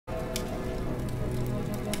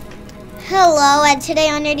Hello, and today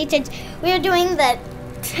on Nerdy Tunes, we are doing the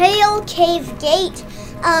Tail Cave Gate.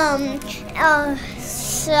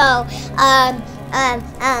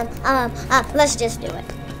 Let's just do it.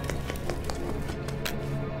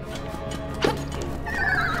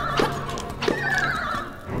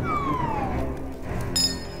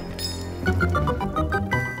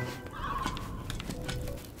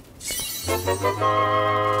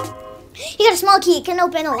 You got a small key, it can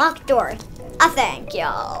open a locked door. Thank you.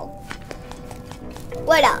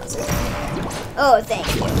 What else? Oh, thank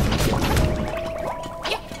you.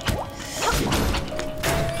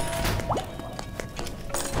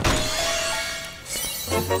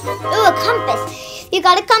 Ooh, a compass. You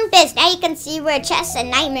got a compass. Now you can see where chests and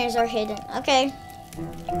nightmares are hidden. Okay.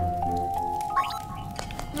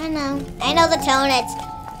 I know the tone.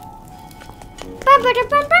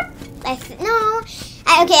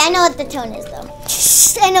 Okay, I know what the tone is though.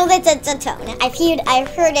 I know that it's a tone. I've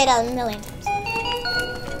heard it a million times.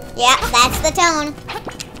 Yeah, that's the tone.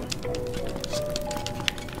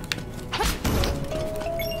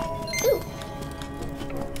 Ooh.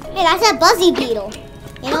 Hey, that's a buzzy beetle.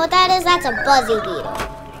 You know what that is? That's a buzzy beetle.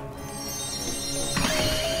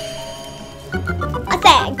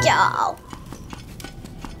 Thank you.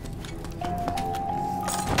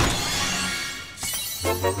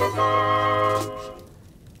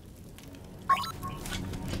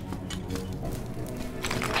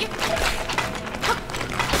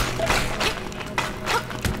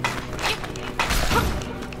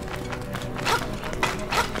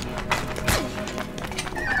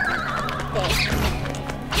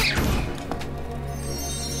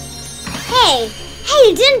 Hey,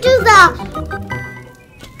 you didn't do the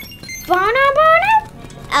Bono?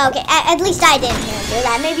 Okay, at least I didn't hear him do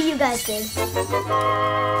that. Maybe you guys did.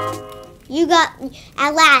 You got,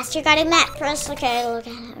 at last, you got a map. Press, okay, look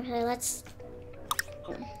at it. Okay, let's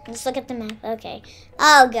look at the map. Okay.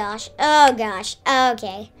 Oh gosh,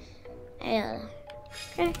 okay.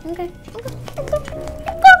 Okay.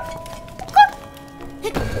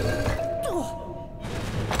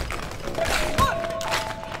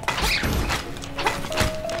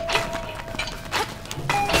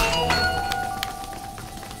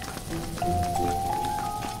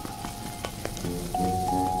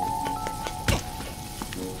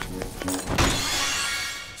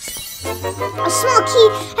 A small key.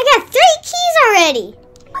 I got 3 keys already.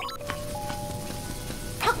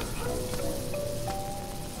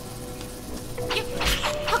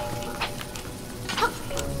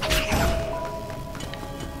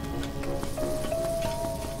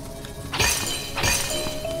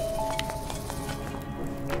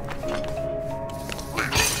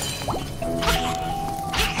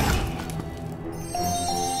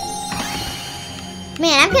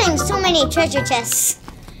 Man, I'm getting so many treasure chests.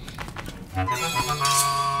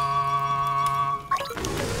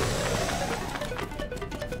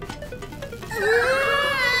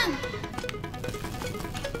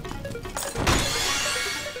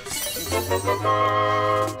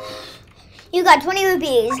 You got 20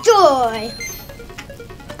 rupees. Joy!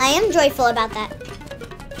 I am joyful about that.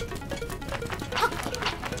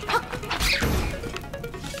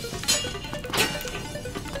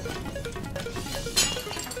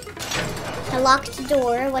 A locked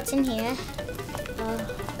door. What's in here?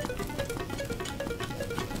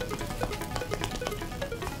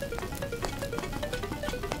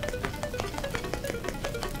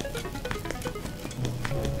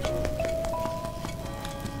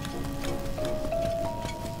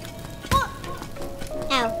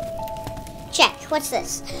 Check. What's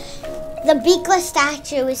this? The beakless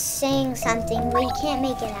statue is saying something, but you can't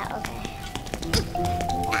make it out. Okay.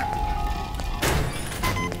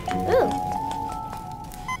 Ooh.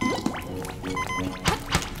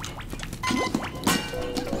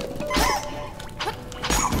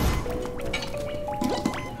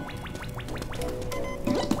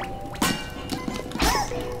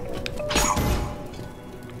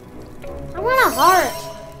 I want a heart.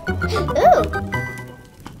 Ooh.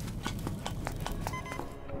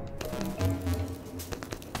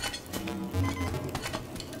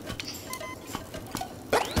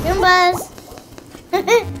 Goombas!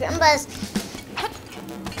 Goombas!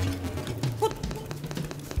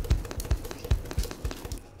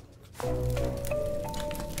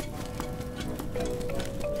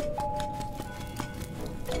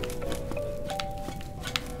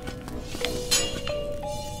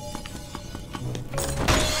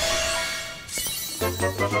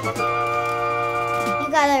 You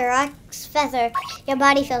got a rock's feather. Your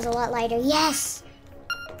body feels a lot lighter. Yes!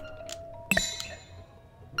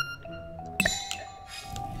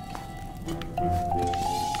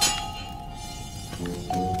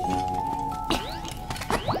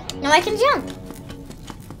 Now I can jump.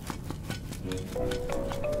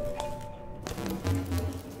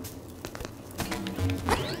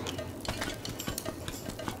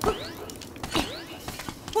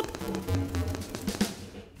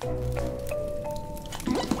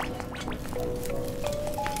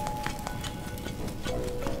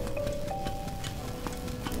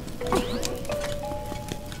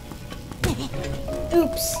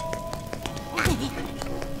 Oops.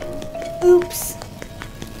 Oops.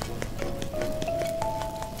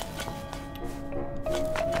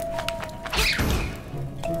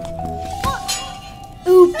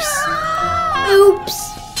 Oops. Oops.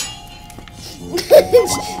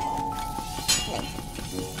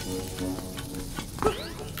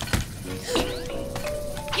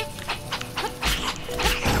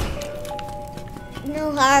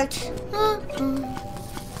 No heart.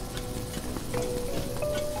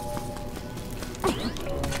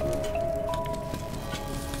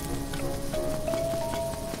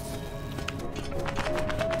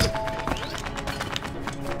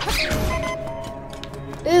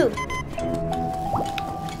 Ooh.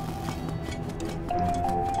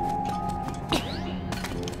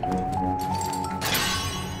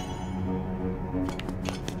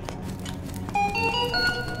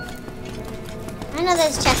 I know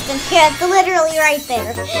there's a chest in here. It's literally right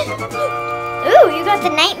there. Ooh, you got the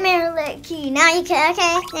nightmare key. Now you can,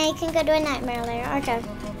 okay. Now you can go to a nightmare lair. Okay.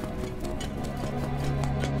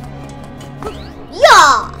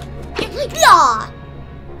 Yeah! Yeah!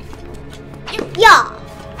 Yeah!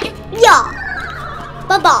 Yeah!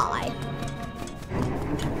 Bye-bye.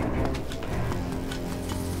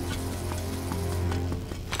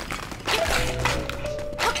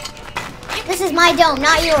 This is my dome,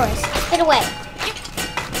 not yours. Get away.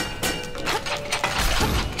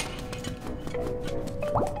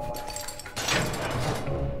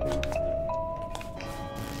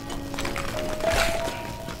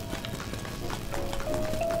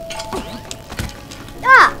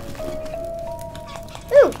 Ah!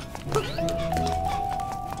 Ooh!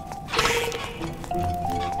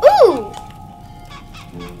 Ooh!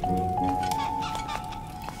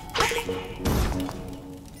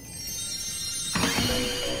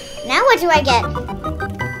 Now what do I get?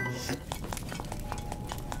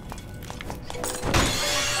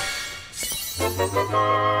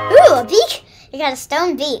 Ooh, a beak? You got a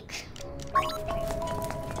stone beak.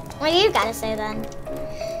 What do you gotta say then?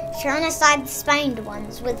 Turn aside the spined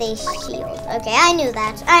ones with a shield. Okay, I knew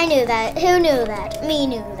that. I knew that. Who knew that? Me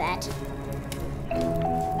knew that.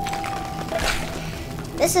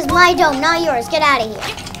 This is my dome, not yours. Get out of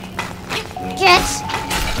here. Get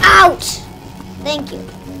out! Thank you.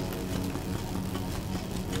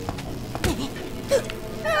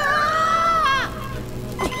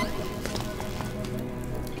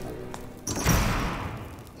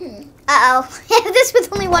 Uh-oh. This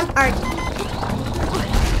with only one heart.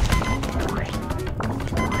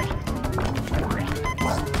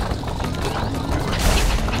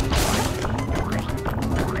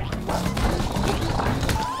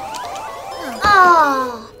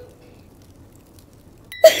 Oh.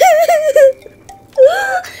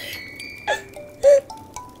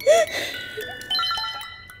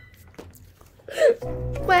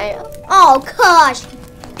 Wait. Oh gosh.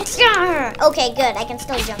 Okay, good. I can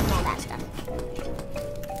still jump and all that stuff.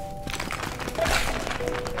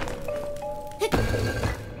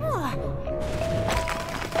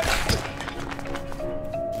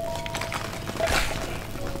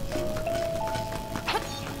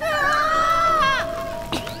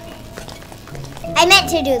 I meant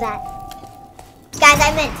to do that. Guys,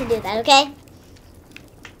 I meant to do that, okay?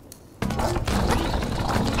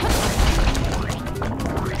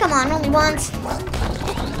 Come on, only once.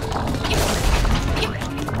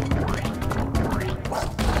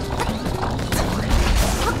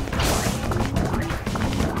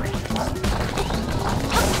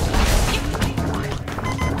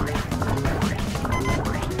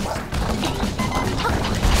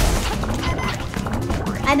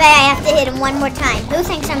 I bet I have to hit him one more time. Who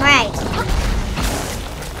thinks I'm right?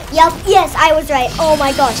 Yup, yes, I was right. Oh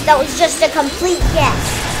my gosh, that was just a complete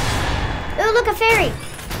guess. Oh, look, a fairy.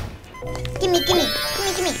 Gimme, gimme,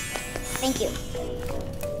 gimme, gimme. Thank you.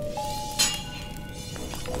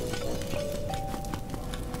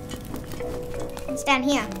 It's down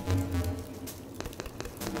here.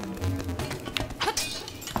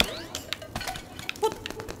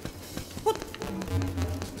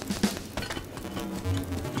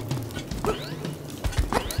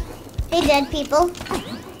 Hey, dead people.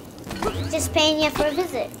 Just paying you for a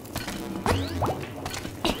visit.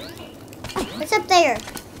 What's up there?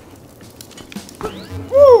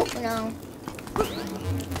 Woo! No.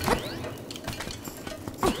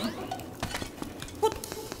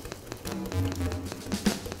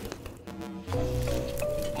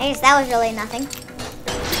 guess that was really nothing.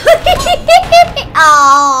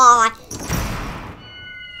 Aww.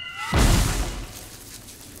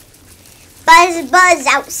 Buzz,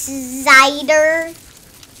 outsider.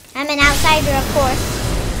 I'm an outsider, of course.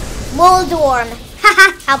 Moldorm.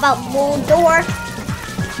 Haha, how about Moldor?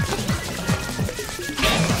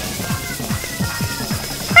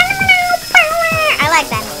 I like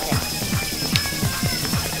that music.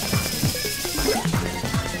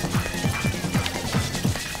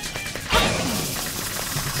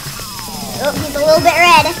 Oh, he's a little bit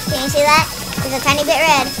red. Can you see that? He's a tiny bit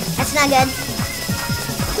red. That's not good.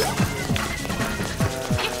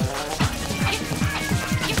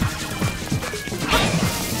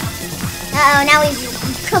 Uh-oh, now he's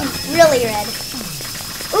really red.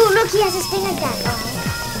 Ooh, look, he has his thing like that. Oh.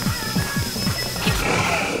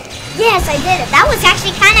 Yes, I did it. That was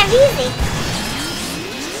actually kind of easy.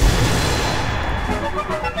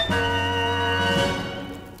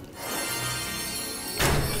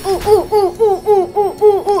 Ooh.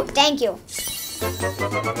 Thank you.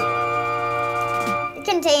 The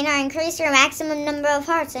container increase your maximum number of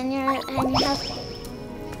hearts and your health.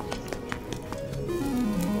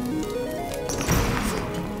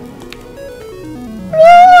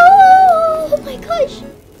 Oh my gosh.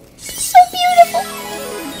 So beautiful.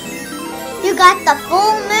 You got the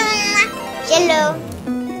full moon.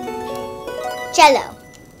 Cello.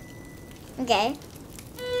 Okay.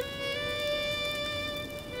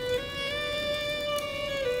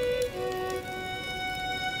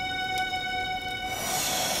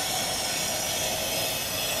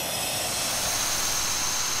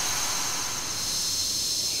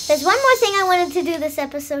 There's one more thing I wanted to do this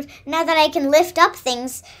episode. Now that I can lift up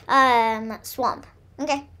things, swamp.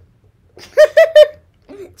 Okay.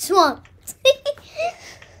 Swamp.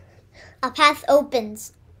 A path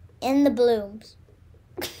opens in the blooms.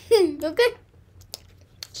 Okay.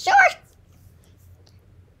 Sure.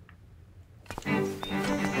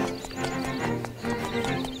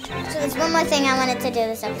 So there's one more thing I wanted to do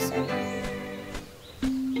this episode.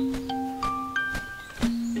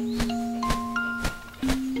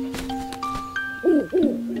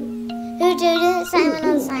 Simon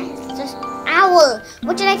on science. Just owl.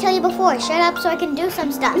 What did I tell you before? Shut up so I can do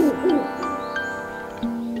some stuff.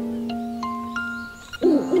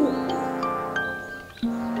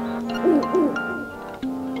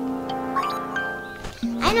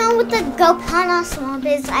 I know what the Gopana swamp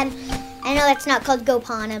is. I know it's not called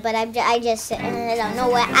Gopana, but I don't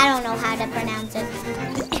know how to pronounce it.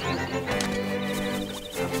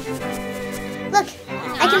 Look,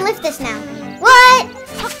 I can lift this now. What?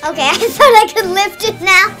 Okay, I thought I could lift it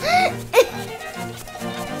now.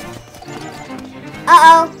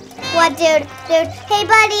 Uh-oh. What, dude? Hey,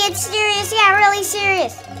 buddy, it's serious. Yeah, really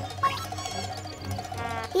serious.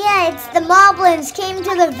 Yeah, it's the Moblins came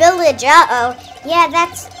to the village. Uh-oh. Yeah,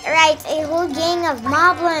 that's right. A whole gang of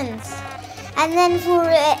Moblins. And then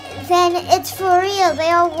it's for real.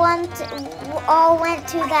 They all went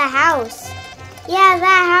to the house. Yeah,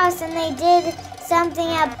 that house, and they did something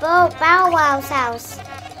at Bow Wow's house.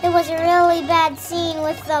 It was a really bad scene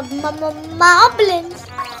with the Moblins.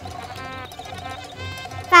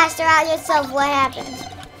 Faster out yourself, what happened?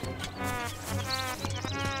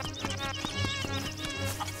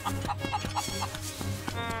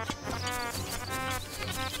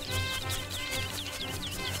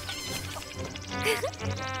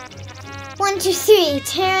 One, two, three.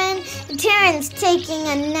 Terran's taking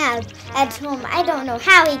a nap at home. I don't know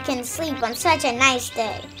how he can sleep on such a nice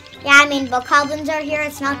day. Yeah, I mean, bokoblins are here.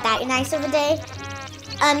 It's not that nice of a day.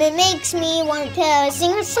 It makes me want to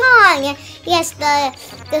sing a song. Yes,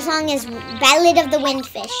 the song is Ballad of the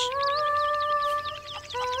Windfish.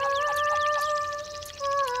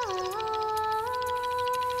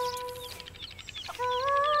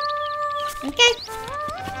 Okay.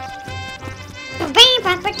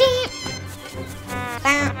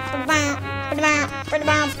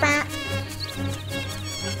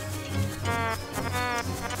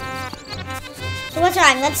 So what's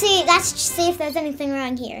wrong? Let's see if there's anything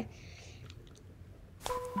wrong here.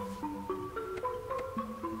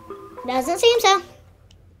 Doesn't seem so.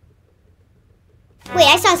 Wait,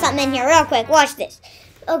 I saw something in here real quick. Watch this.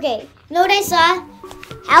 Okay, know what I saw?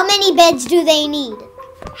 How many beds do they need?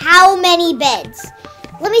 How many beds?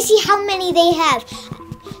 Let me see how many they have.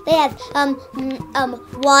 They have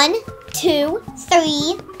 1, 2,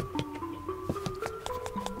 3,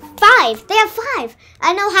 5. They have 5.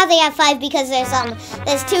 I know how they have 5 because there's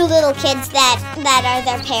 2 little kids that are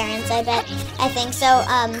their parents. I think so.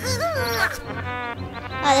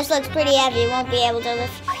 Oh, this looks pretty heavy. Won't be able to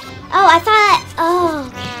lift. Oh, I thought. Oh,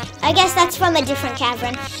 okay. I guess that's from a different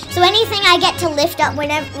cavern. So anything I get to lift up,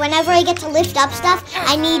 whenever I get to lift up stuff,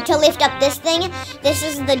 I need to lift up this thing. This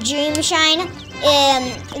is the Dream Shine.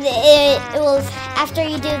 It will, after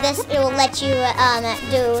you do this, it will let you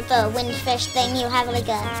do the windfish thing. You have like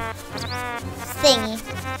a thingy.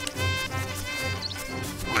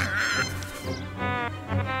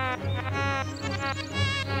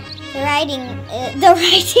 The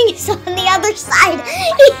writing is on the other side.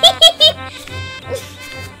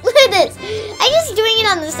 Look at this. I'm just doing it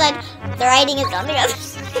on the side. The writing is on the other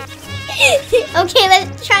side. Okay,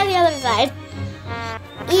 let's try the other side.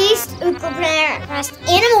 East, Ukopner, West,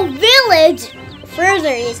 Animal Village.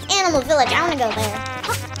 Further east, Animal Village. I want to go there.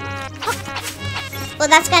 Well,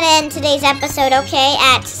 that's going to end today's episode, okay,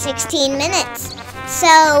 at 16 minutes. So,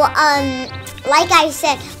 like I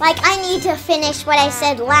said, I need to finish what I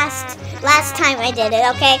said last time I did it,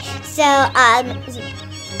 okay? So, I